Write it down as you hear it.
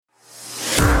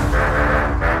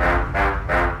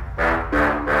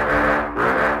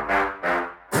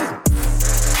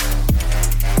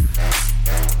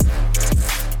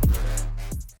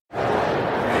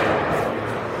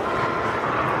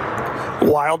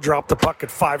Wild drop the puck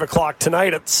at 5 o'clock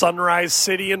tonight at Sunrise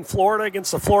City in Florida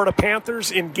against the Florida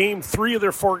Panthers in Game 3 of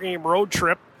their 4-game road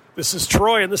trip. This is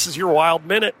Troy, and this is your Wild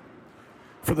Minute.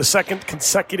 For the second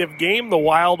consecutive game, the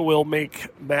Wild will make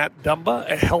Matt Dumba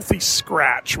a healthy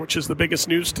scratch, which is the biggest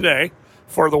news today.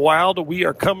 For the Wild, we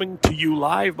are coming to you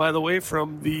live, by the way,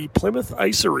 from the Plymouth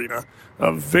Ice Arena,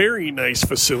 a very nice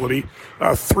facility.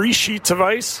 3 sheets of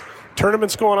ice.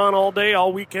 Tournaments going on all day,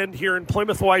 all weekend here in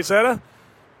Plymouth, Wayzata.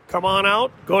 Come on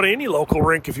out. Go to any local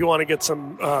rink if you want to get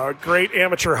some great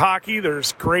amateur hockey.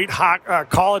 There's great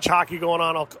college hockey going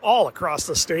on all across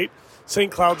the state. St.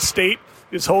 Cloud State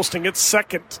is hosting its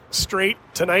second straight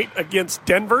tonight against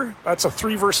Denver. That's a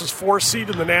 3-4 seed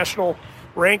in the national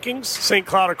rankings. St.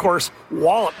 Cloud, of course,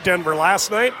 walloped Denver last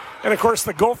night. And, of course,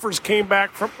 the Gophers came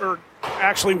back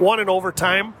actually won in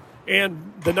overtime.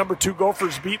 And the number 2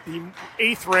 Gophers beat the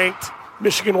 8th-ranked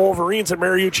Michigan Wolverines at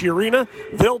Mariucci Arena.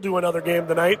 They'll do another game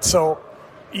tonight. So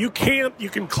you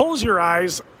can close your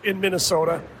eyes in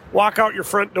Minnesota, walk out your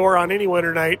front door on any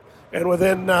winter night, and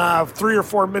within 3 or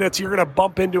 4 minutes, you're going to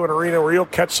bump into an arena where you'll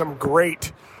catch some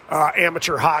great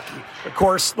amateur hockey. Of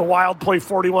course, the Wild play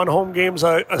 41 home games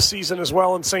a season as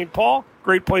well in St. Paul.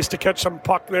 Great place to catch some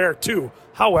puck there, too.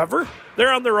 However,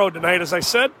 they're on the road tonight, as I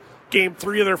said. Game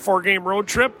 3 of their 4-game road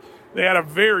trip. They had a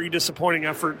very disappointing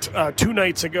effort 2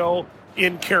 nights ago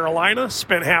in Carolina,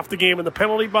 spent half the game in the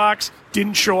penalty box,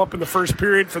 didn't show up in the first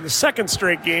period for the second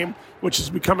straight game, which is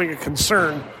becoming a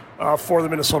concern for the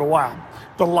Minnesota Wild.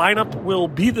 The lineup will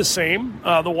be the same.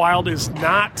 The Wild is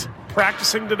not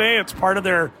practicing today. It's part of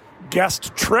their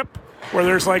guest trip where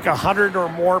there's like 100 or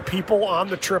more people on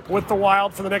the trip with the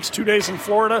Wild for the next 2 days in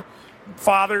Florida.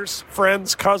 Fathers,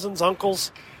 friends, cousins,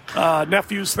 uncles,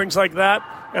 nephews, things like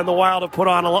that. And the Wild have put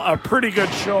on a pretty good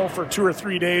show for 2 or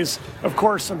 3 days. Of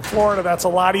course, in Florida, that's a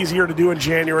lot easier to do in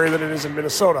January than it is in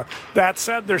Minnesota. That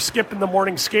said, they're skipping the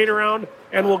morning skate around,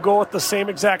 and we'll go with the same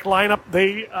exact lineup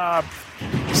they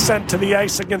sent to the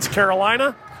ice against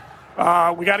Carolina.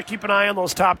 We got to keep an eye on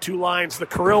those top 2 lines, the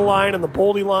Kirill line and the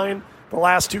Boldy line. The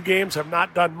last 2 games have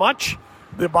not done much.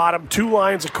 The bottom 2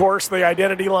 lines, of course, the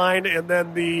identity line, and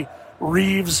then the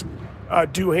Reeves,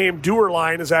 Duhaime-Dewar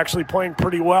line is actually playing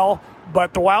pretty well.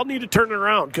 But the Wild need to turn it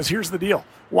around because here's the deal.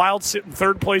 Wild sit in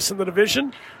 3rd place in the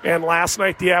division, and last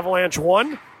night the Avalanche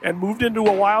won and moved into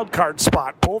a wild card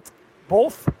spot.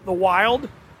 Both the Wild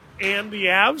and the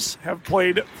Avs have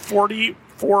played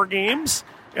 44 games,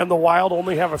 and the Wild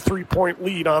only have a 3-point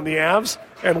lead on the Avs,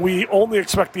 and we only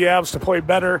expect the Avs to play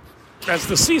better as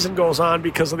the season goes on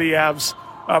because of the Avs.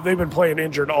 They've been playing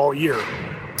injured all year.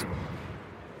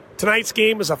 Tonight's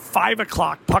game is a 5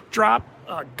 o'clock puck drop.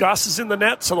 Gus is in the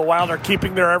net, so the Wild are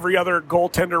keeping their every other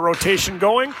goaltender rotation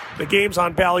going. The game's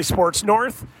on Bally Sports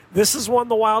North. This is one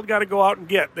the Wild got to go out and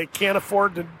get. They can't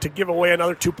afford to give away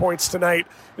another 2 points tonight,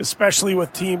 especially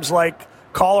with teams like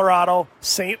Colorado,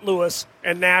 St. Louis,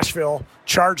 and Nashville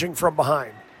charging from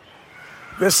behind.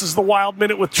 This is the Wild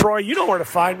Minute with Troy. You know where to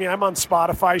find me. I'm on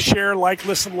Spotify. Share, like,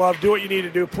 listen, love. Do what you need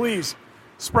to do. Please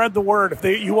spread the word. If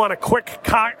you want a quick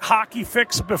hockey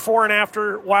fix before and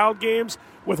after Wild games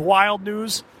with Wild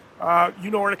news,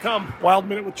 you know where to come. Wild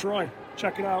Minute with Troy.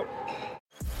 Check it out.